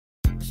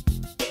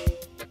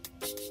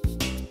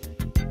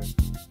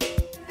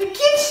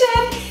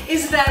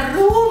the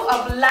room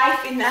of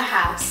life in the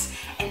house.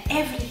 And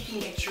everything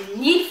that you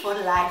need for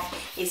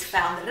life is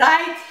found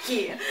right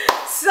here.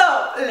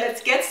 So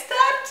let's get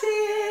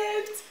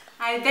started.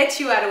 I bet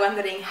you are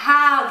wondering,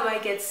 how do I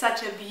get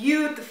such a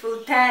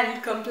beautiful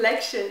tan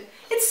complexion?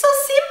 It's so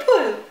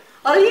simple.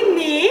 All you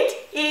need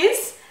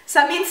is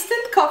some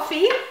instant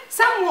coffee,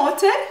 some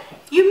water.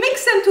 You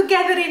mix them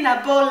together in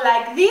a bowl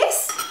like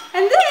this,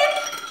 and then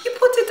you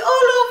put it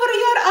all over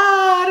your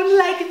arm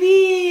like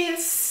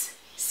this.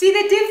 See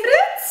the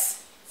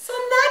difference? So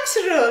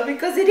natural,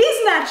 because it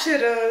is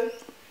natural.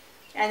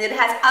 And it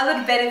has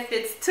other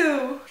benefits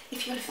too.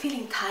 If you're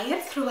feeling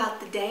tired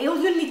throughout the day,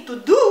 all you need to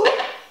do,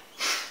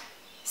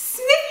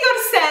 sniff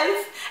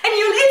yourself and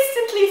you'll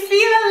instantly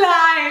feel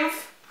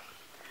alive.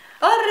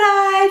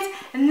 Alright,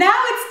 now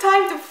it's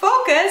time to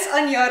focus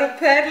on your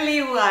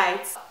pearly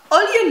whites.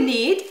 All you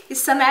need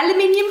is some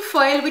aluminium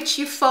foil which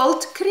you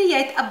fold to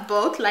create a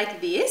boat like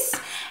this,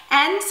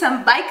 and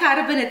some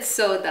bicarbonate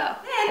soda.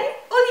 Then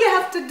all you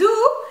have to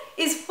do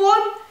is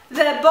form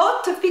the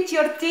boat to fit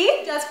your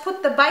teeth. Just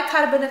put the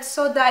bicarbonate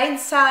soda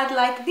inside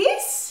like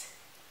this.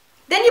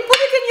 Then you put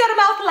it in your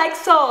mouth like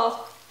so.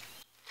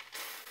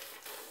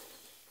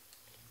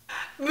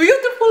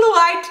 Beautiful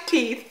white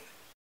teeth.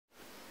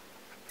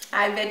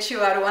 I bet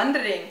you are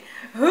wondering,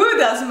 who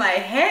does my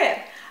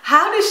hair?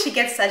 How does she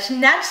get such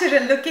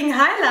natural looking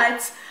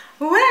highlights?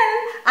 Well,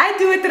 I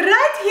do it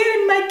right here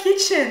in my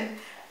kitchen.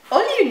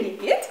 All you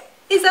need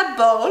is a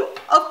bowl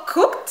of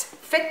cooked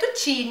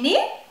fettuccine.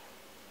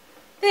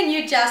 Then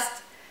you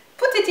just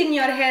put it in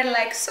your hair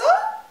like so.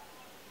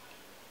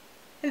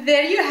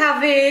 There you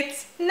have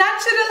it,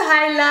 natural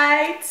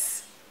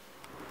highlights.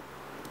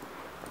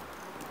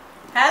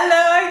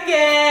 Hello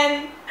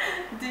again.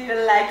 Do you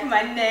like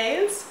my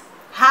nails?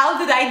 How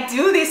did I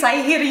do this,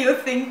 I hear you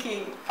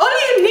thinking. All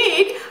you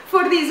need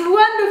for these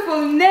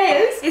wonderful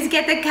nails is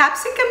get a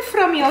capsicum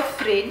from your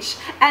fridge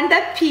and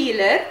a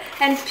peeler,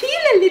 and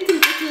peel a little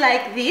bit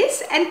like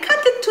this and cut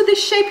it to the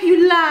shape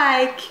you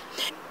like.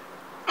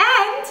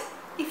 And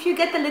if you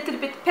get a little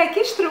bit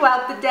peckish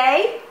throughout the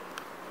day,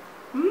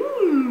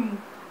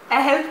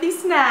 a healthy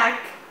snack.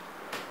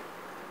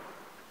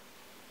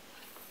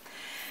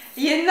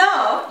 You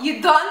know,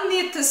 you don't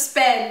need to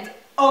spend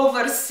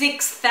over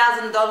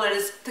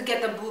 $6,000 to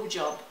get a boob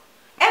job.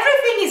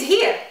 Everything is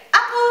here.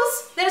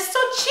 Apples, they're so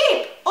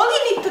cheap. All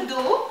you need to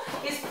do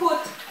is put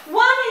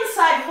one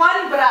inside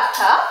one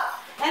braca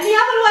and the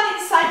other one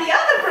inside the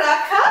other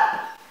braca,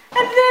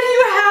 and there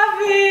you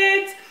have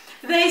it.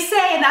 They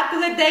say an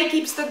apple a day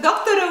keeps the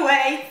doctor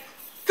away.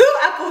 2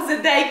 apples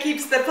a day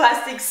keeps the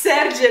plastic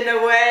surgeon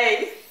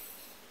away.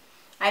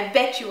 I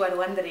bet you are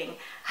wondering,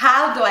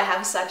 how do I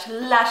have such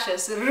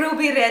luscious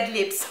ruby red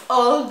lips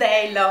all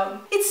day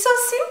long? It's so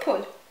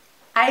simple.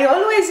 I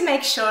always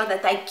make sure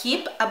that I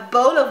keep a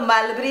bowl of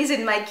mulberries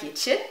in my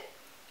kitchen.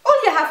 All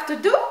you have to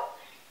do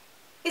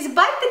is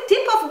bite the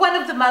tip of one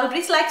of the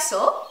mulberries like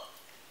so,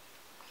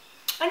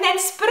 and then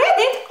spread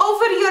it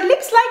over your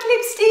lips like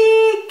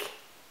lipstick.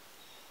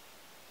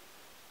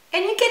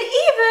 And you can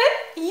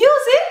even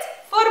use it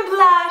for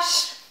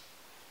blush.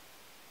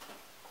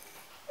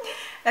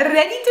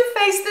 Ready to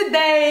face the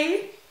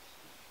day.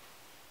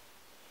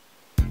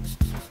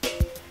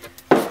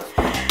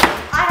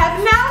 I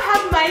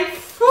have my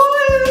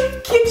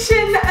full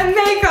kitchen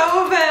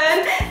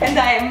makeover, and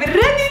I am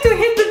ready to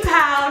hit the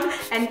town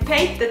and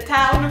paint the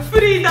town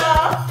Frida.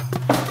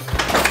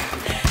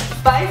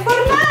 Bye for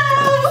now.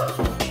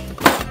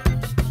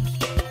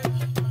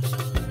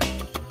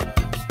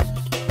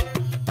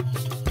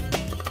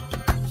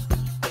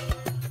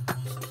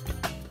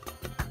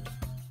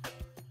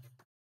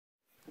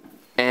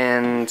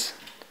 And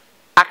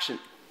action.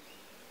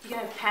 You're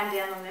gonna pan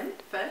down on them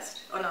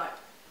first, or not?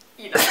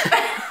 You know.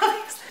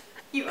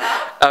 You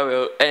are? I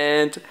will.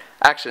 And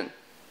action.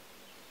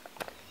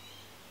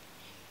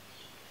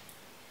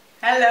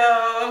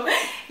 Hello.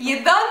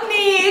 You don't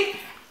need.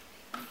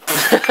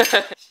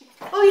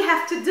 All you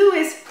have to do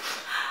is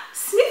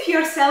sniff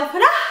yourself,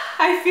 and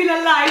I feel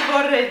alive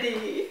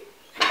already.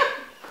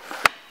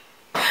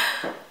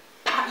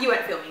 You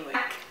weren't filming with.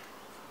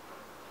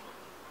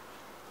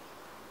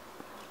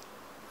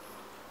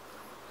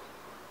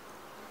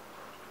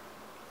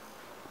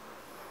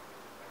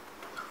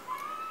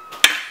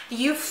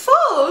 You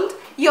fold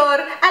your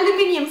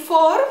aluminium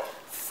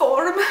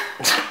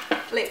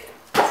lip.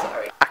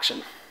 Sorry.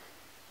 Action.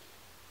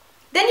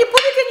 Then you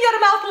put it in your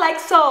mouth like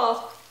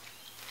so.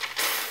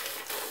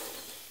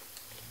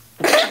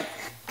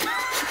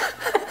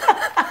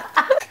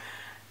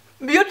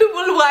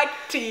 Beautiful white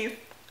teeth.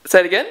 Say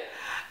it again.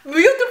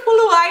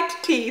 Beautiful white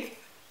teeth.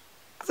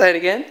 Say it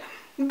again.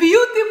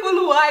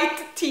 Beautiful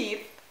white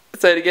teeth.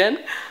 Say it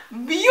again.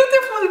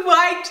 Beautiful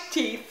white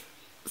teeth.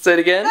 Say it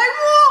again.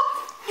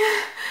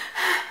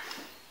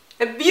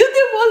 A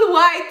beautiful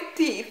white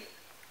teeth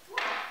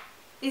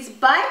is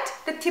bite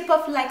the tip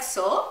off like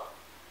so,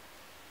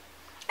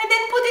 and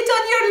then put it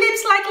on your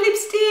lips like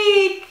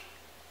lipstick.